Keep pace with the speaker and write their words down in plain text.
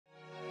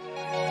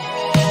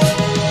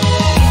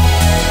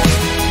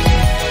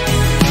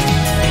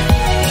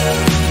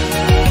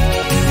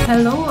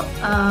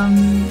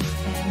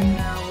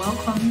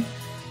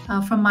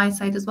from my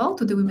side as well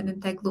to the Women in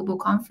Tech Global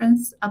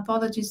Conference.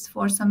 Apologies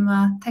for some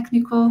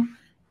technical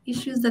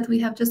issues that we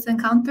have just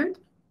encountered.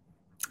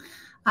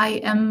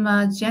 I am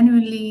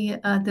genuinely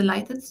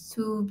delighted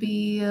to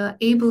be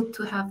able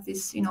to have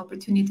this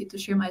opportunity to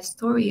share my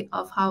story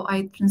of how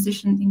I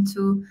transitioned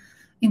into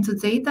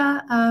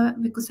data,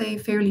 we could say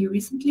fairly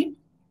recently.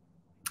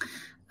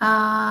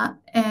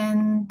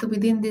 And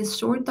within this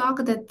short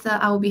talk that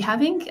I will be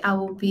having, I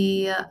will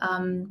be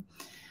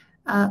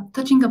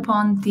touching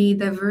upon the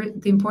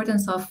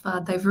importance of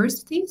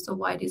diversity. So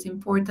why it is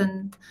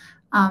important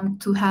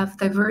to have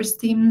diverse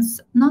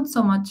teams, not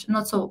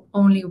so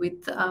only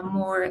with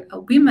more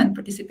women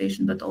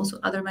participation, but also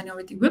other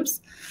minority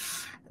groups.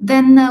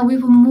 Then we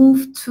will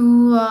move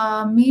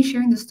to me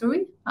sharing the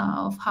story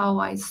of how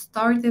I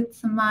started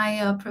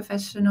my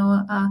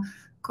professional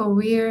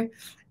career,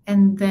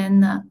 and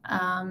then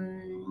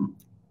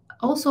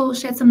also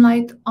shed some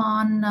light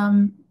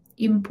on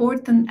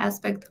important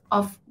aspect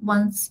of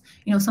once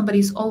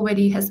somebody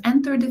already has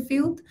entered the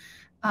field,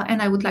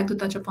 and I would like to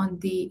touch upon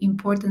the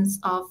importance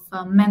of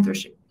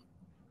mentorship.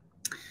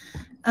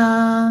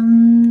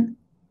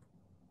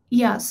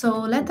 So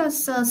let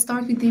us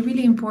start with the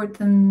really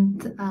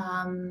important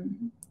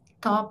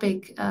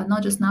topic,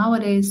 not just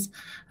nowadays,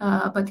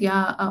 but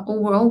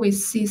overall we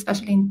see,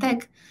 especially in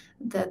tech,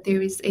 that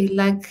there is a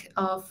lack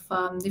of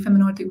different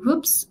minority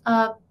groups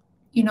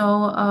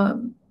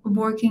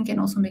working and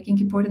also making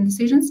important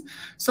decisions.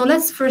 So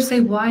let's first say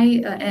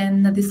why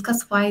and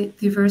discuss why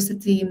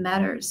diversity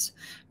matters,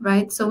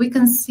 right? So we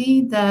can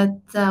see that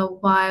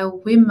while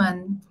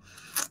women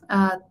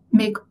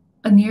make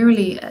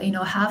nearly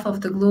half of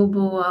the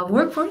global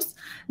workforce,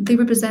 they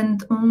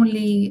represent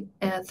only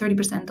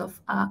 30% of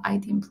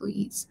IT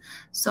employees.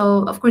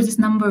 So of course this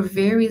number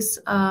varies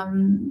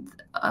on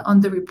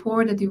the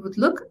report that you would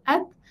look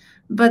at,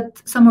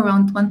 but somewhere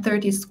around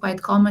 1/3 is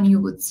quite common. You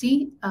would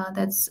see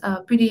that's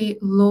a pretty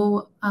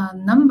low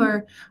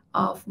number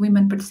of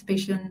women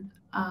participation.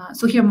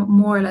 So here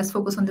more or less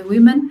focus on the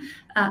women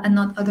and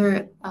not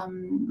other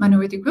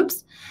minority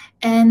groups.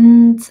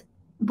 And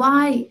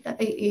why,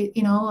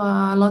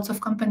 lots of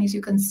companies,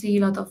 you can see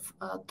a lot of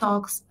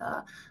talks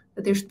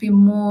that there should be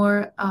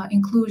more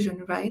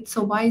inclusion, right?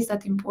 So why is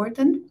that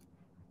important?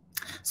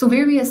 So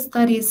various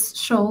studies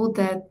show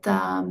that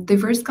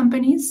diverse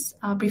companies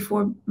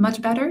perform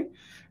much better,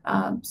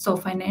 so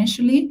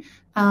financially,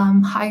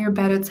 hire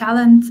better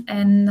talent,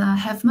 and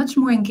have much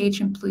more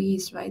engaged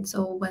employees, right? So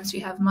once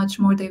you have much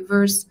more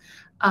diverse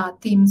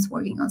teams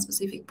working on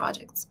specific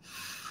projects.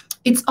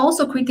 It's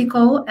also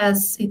critical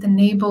as it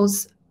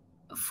enables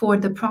for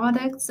the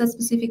products that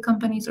specific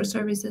companies or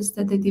services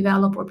that they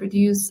develop or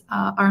produce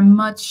are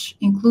much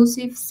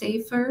inclusive,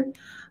 safer,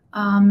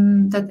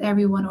 that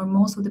everyone or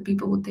most of the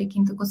people would take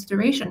into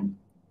consideration.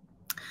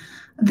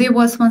 There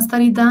was one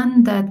study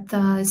done that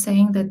is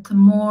saying that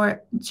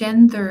more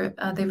gender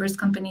diverse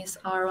companies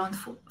are around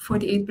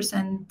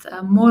 48%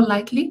 more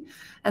likely,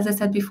 as I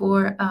said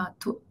before,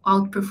 to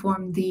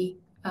outperform the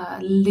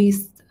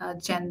least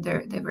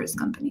gender diverse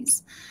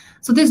companies.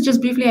 So this just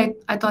briefly,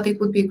 I thought it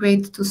would be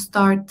great to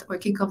start or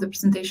kick off the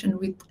presentation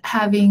with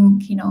having,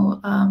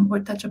 or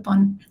touch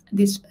upon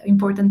these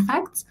important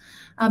facts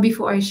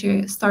before I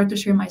start to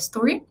share my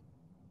story.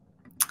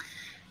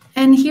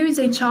 And here is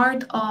a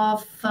chart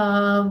of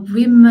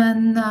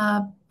women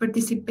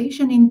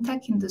participation in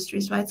tech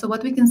industries, right? So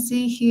what we can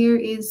see here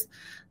is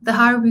the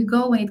higher we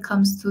go when it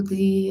comes to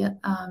the,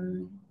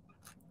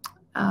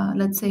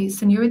 let's say,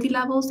 seniority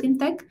levels in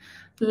tech,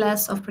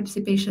 less of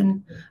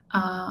participation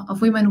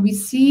of women we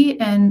see,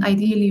 and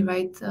ideally,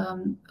 right,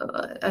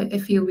 I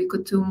feel we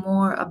could do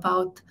more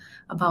about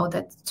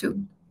that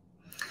too.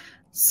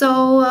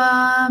 So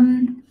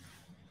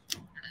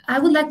I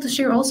would like to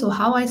share also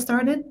how I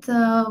started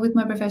with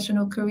my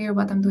professional career,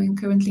 what I'm doing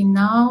currently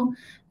now,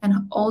 and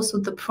also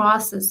the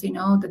process,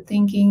 the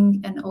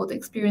thinking and all the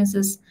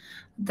experiences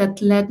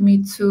that led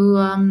me to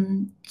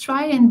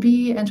try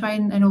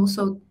and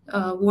also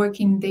work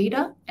in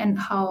data, and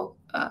how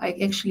I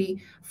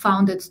actually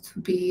found it to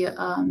be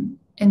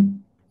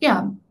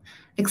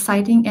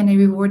exciting and a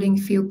rewarding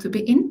field to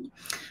be in.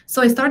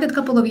 So I started a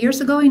couple of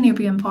years ago in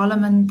European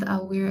Parliament,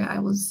 where I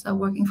was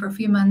working for a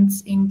few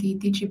months in the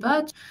DG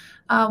Budget,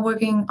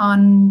 working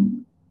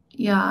on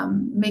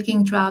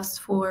making drafts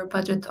for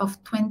budget of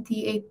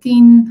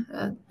 2018,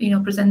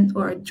 present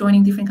or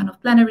joining different kind of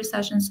plenary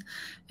sessions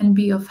and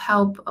be of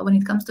help when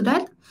it comes to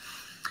that.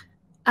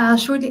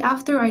 Shortly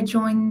after, I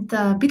joined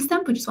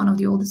Bitstamp, which is one of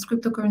the oldest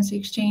cryptocurrency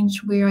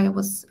exchange, where I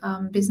was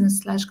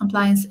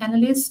business/compliance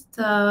analyst,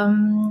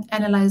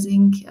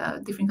 analyzing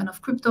different kind of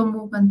crypto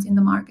movements in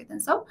the market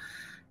and so.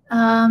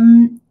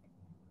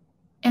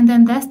 And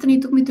then Destiny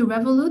took me to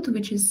Revolut,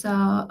 which is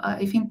a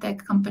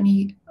fintech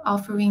company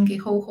offering a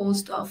whole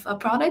host of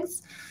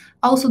products.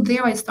 Also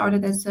there, I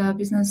started as a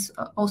business,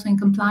 also in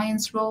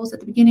compliance roles at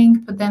the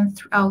beginning, but then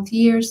throughout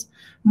years,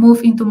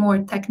 moved into more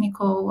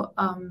technical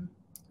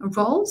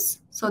roles.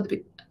 So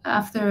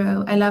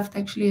after I left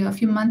actually a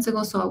few months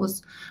ago, so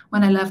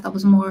when I left, I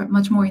was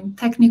much more in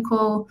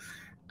technical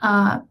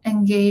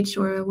engaged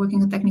or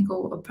working on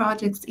technical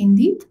projects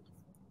indeed.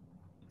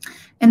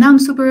 And I'm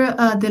super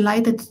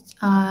delighted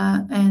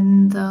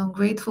and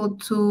grateful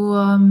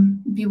to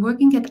be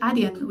working at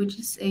Adyen, which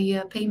is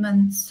a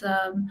payments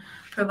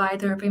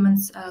provider,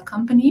 payments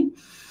company.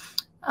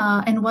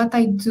 And what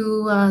I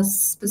do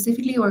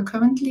specifically or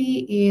currently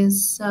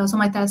is, so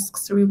my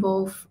tasks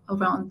revolve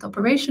around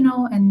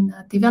operational and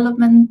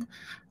development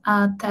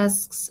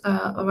tasks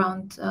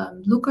around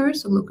Looker.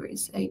 So Looker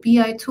is a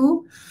BI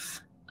tool.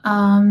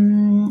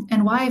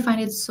 And why I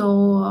find it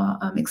so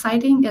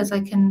exciting is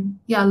I can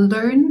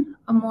learn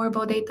more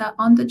about data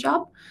on the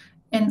job,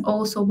 and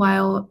also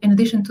while in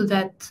addition to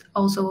that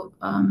also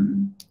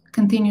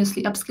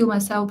continuously upskill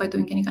myself by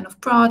doing any kind of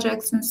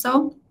projects and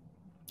so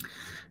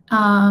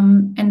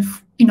and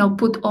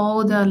put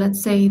all the,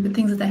 let's say, the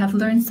things that I have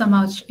learned so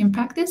much in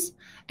practice.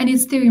 And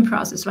it's still in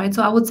process, right?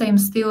 So I would say I'm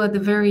still at the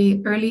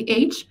very early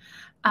age,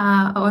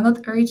 or not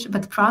age,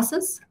 but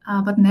process.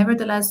 But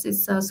nevertheless,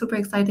 it's super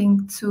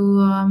exciting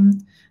to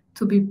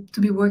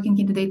be working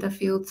in the data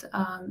field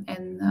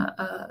and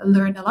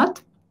learn a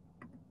lot.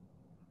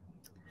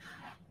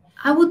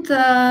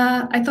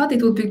 I thought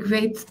it would be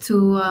great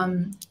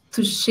to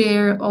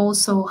share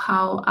also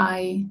how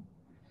I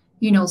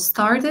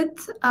started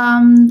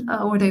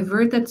or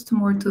diverted to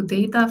more to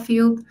data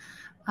field,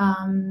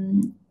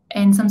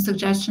 and some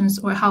suggestions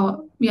or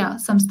how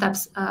some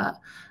steps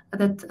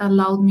that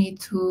allowed me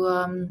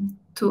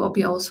to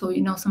be also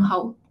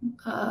somehow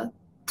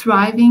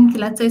thriving,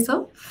 let's say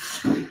so.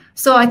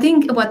 So I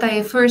think what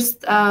I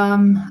first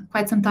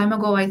quite some time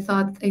ago I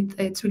thought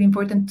it's really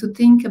important to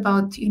think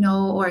about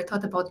or I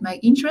thought about my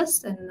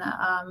interests and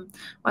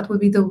what would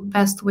be the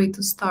best way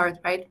to start,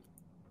 right?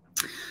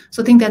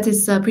 So I think that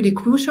is pretty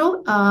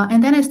crucial.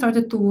 And then I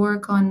started to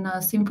work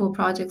on simple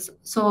projects.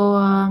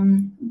 So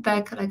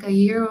back like a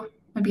year,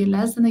 maybe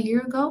less than a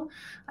year ago,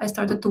 I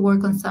started to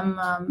work on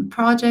some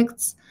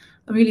projects,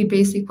 really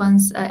basic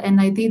ones.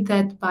 And I did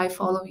that by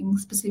following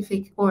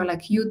specific or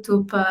like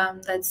YouTube,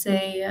 let's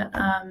say,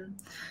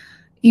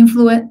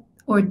 influence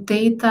or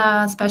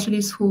data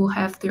specialists who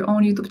have their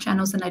own YouTube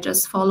channels. And I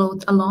just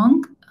followed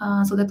along.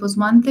 So that was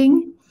one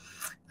thing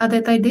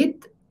that I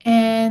did.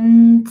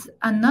 And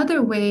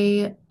another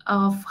way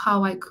of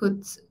how I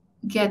could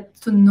get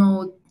to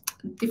know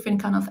different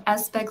kind of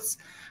aspects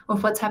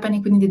of what's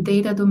happening within the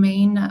data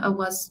domain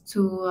was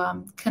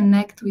to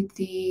connect with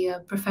the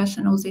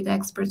professionals, data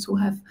experts who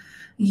have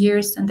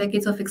years and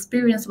decades of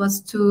experience, was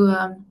to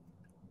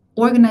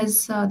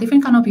organize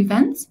different kind of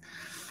events.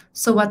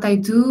 So what I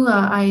do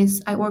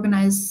is I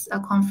organize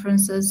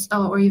conferences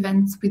or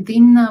events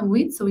within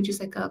WIT, so which is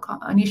like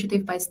an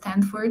initiative by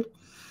Stanford.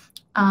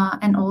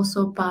 And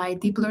also by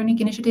Deep Learning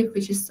Initiative,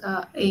 which is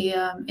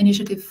a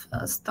initiative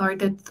that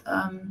started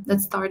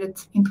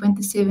in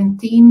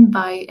 2017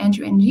 by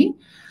Andrew Ng.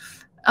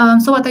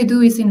 So what I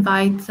do is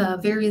invite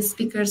various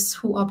speakers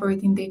who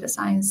operate in data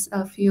science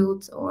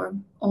fields or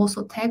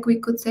also tech, we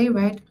could say,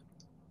 right?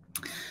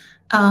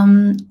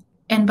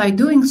 And by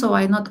doing so,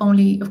 I not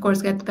only, of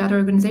course, get better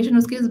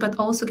organizational skills, but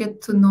also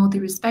get to know the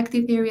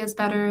respective areas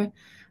better.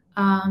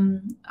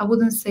 I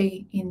wouldn't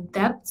say in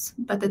depth,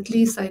 but at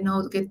least I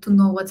get to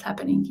know what's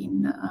happening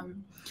in,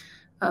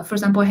 for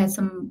example, I had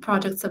some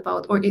projects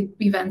about, or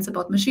events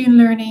about machine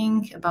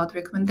learning, about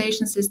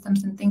recommendation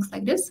systems and things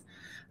like this.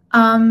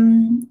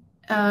 And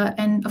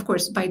of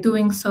course, by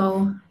doing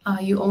so,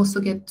 you also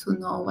get to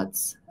know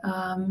what's,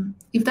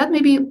 if that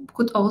maybe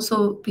could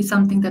also be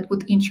something that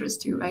would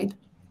interest you, right?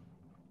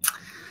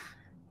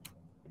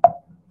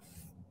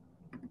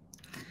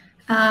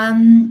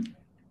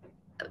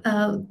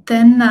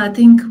 Then I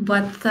think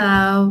why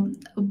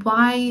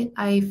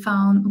I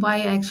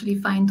actually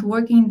find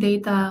working in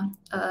data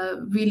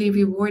really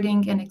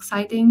rewarding and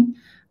exciting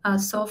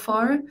so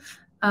far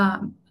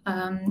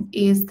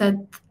is that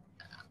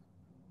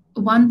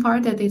one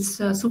part that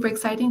is super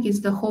exciting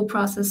is the whole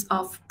process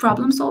of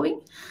problem solving.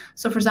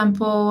 So for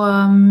example,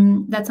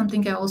 that's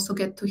something I also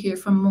get to hear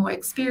from more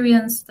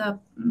experienced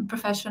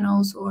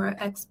professionals or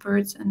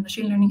experts and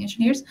machine learning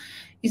engineers,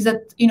 is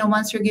that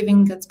once you're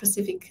giving a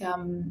specific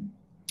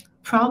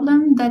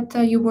problem that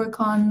you work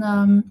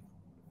on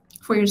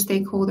for your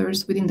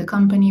stakeholders within the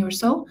company or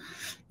so,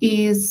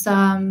 is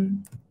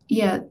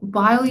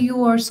while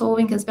you are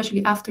solving,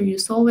 especially after you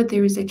solve it,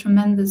 there is a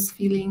tremendous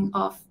feeling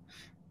of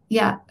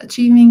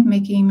achieving,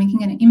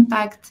 making an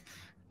impact,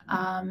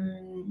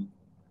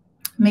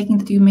 making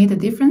that you made a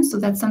difference. So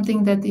that's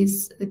something that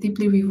is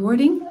deeply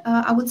rewarding,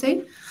 I would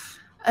say.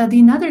 The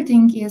another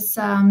thing is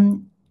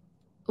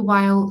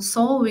while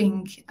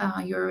solving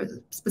your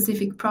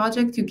specific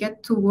project, you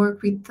get to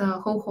work with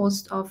a whole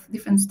host of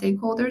different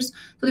stakeholders.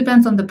 So it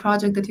depends on the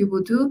project that you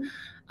will do.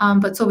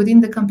 But so within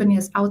the company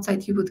as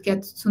outside, you would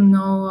get to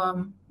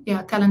know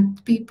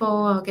talent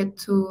people, get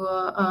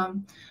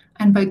to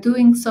and by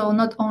doing so,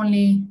 not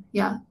only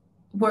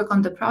work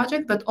on the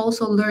project, but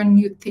also learn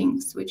new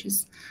things, which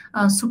is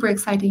super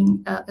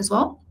exciting as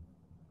well.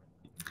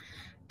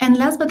 And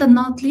last but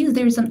not least,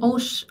 there is an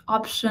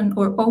ocean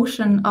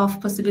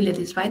of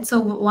possibilities, right? So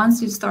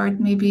once you start,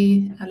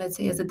 maybe let's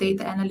say as a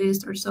data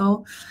analyst or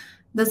so,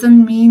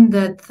 doesn't mean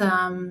that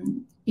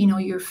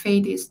your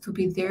fate is to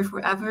be there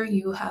forever.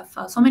 You have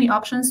so many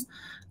options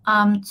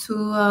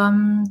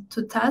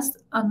to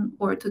test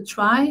or to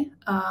try.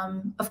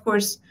 Of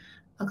course,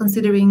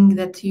 considering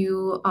that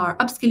you are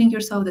upskilling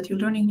yourself, that you're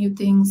learning new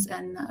things,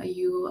 and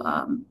you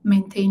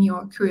maintain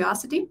your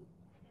curiosity.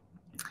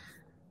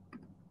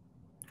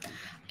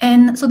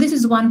 And so this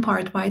is one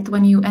part, right?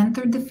 When you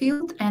enter the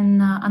field,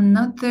 and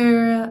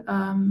another,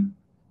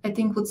 I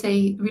think, would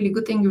say really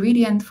good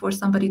ingredient for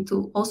somebody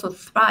to also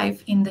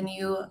thrive in the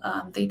new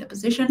data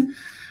position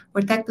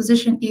or tech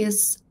position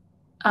is,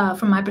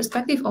 from my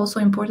perspective,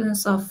 also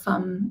importance of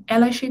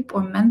allyship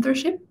or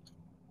mentorship.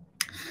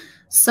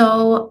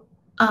 So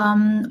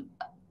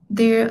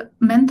their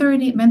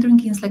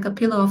mentoring is like a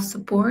pillar of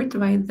support,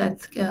 right?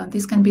 That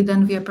this can be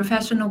done via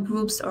professional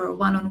groups or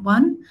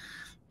one-on-one.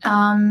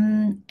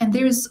 And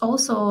there is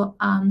also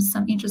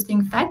some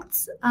interesting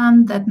facts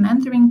that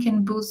mentoring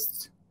can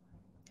boost,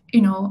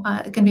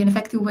 it can be an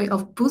effective way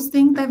of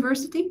boosting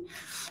diversity.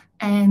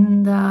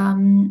 And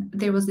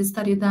there was this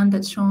study done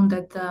that shown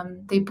that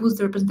they boost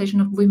the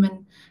representation of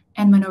women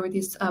and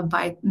minorities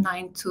by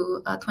 9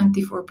 to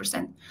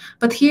 24%.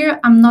 But here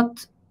I'm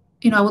not,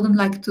 I wouldn't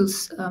like to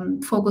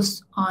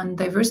focus on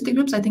diversity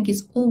groups. I think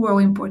it's overall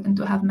important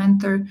to have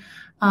mentor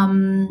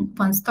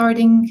when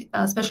starting,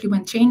 especially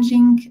when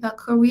changing a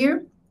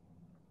career.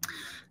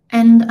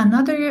 And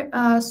another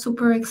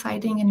super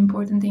exciting and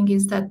important thing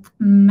is that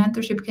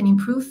mentorship can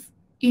improve,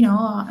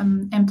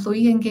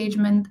 employee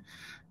engagement,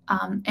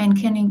 and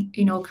can,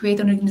 create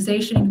an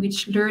organization in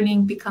which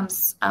learning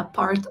becomes a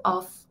part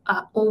of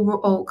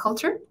overall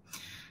culture.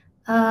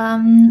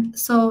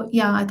 So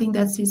yeah, I think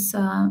that is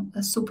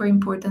super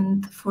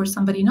important for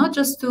somebody, not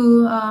just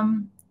to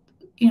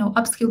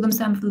upskill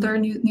themselves,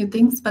 learn new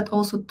things, but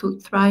also to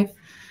thrive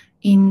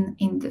in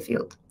the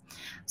field.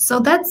 So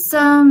that's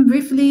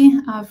briefly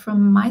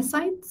from my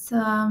side.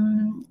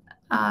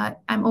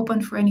 I'm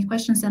open for any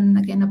questions, and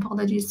again,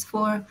 apologies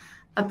for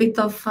a bit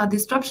of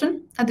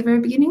disruption at the very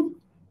beginning.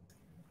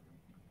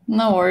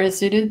 No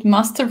worries, you did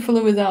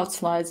masterfully without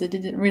slides. I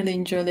did really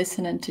enjoy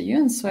listening to you,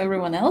 and so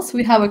everyone else.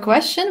 We have a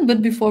question,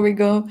 but before we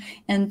go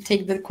and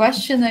take the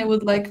question, I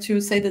would like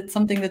to say that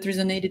something that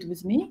resonated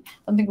with me,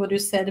 something what you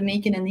said,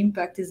 making an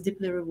impact is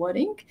deeply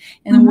rewarding,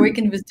 and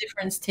working with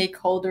different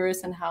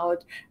stakeholders and how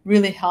it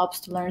really helps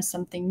to learn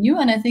something new.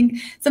 And I think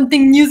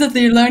something new that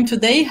we learned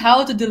today,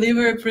 how to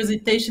deliver a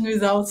presentation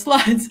without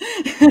slides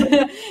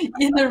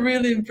in a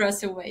really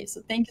impressive way.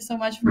 So thank you so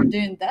much for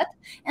doing that.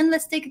 And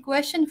let's take a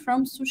question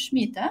from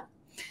Sushmita.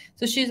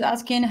 So she's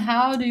asking,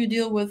 how do you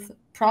deal with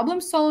problem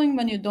solving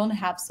when you don't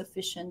have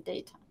sufficient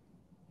data?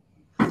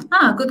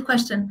 Good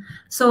question.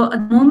 So at the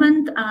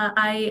moment,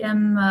 I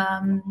am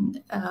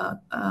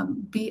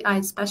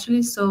BI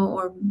specialist,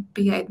 or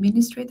BI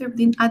administrator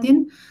within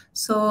Adyen.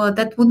 So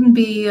that wouldn't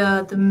be,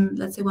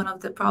 let's say, one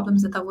of the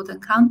problems that I would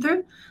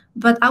encounter.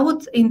 But I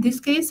would, in this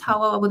case,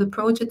 how I would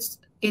approach it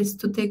is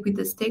to take with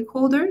the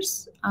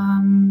stakeholders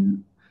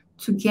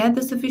to get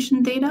the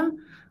sufficient data.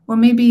 Or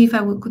maybe if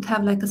I could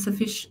have like a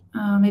sufficient,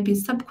 maybe a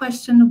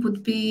sub-question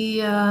would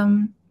be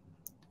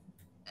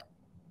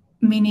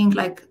meaning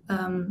like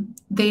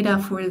data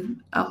for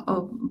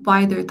a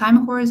wider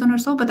time horizon or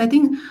so. But I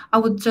think I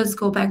would just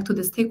go back to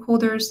the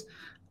stakeholders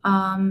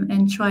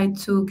and try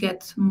to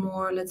get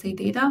more, let's say,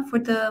 data for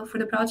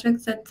the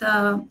projects that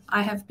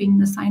I have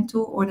been assigned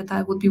to or that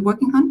I would be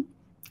working on.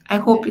 I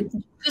hope it.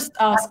 Just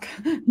ask.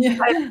 Yeah.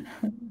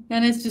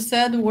 And as you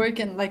said,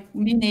 working, like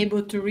being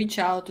able to reach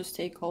out to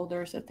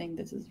stakeholders, I think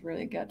this is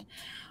really good.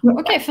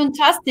 Okay,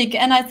 fantastic.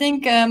 And I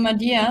think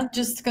Madia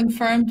just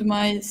confirmed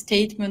my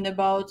statement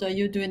about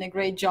you doing a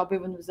great job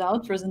even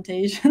without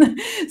presentation.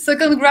 So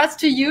congrats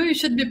to you. You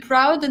should be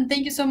proud. And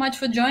thank you so much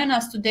for joining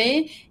us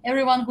today.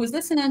 Everyone who's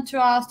listening to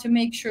us, to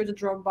make sure to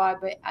drop by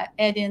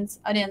Adyen's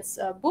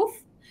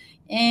booth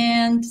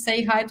and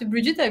say hi to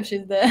Brigita if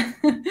she's there.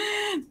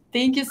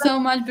 Thank you so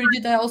much,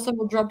 Brigita. I also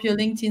will drop your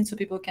LinkedIn so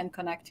people can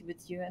connect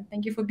with you. And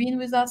thank you for being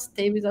with us.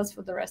 Stay with us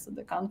for the rest of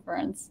the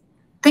conference.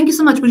 Thank you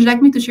so much. Would you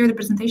like me to share the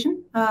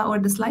presentation or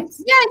the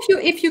slides? Yeah,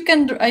 if you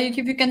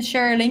can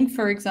share a link,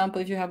 for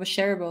example, if you have a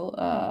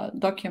shareable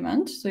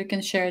document, so you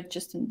can share it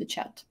just in the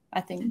chat.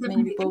 I think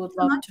many people would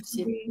love to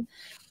see it.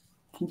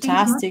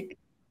 Fantastic.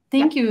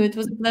 Thank you. It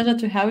was a pleasure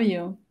to have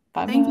you.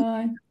 Bye-bye.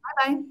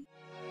 Bye-bye.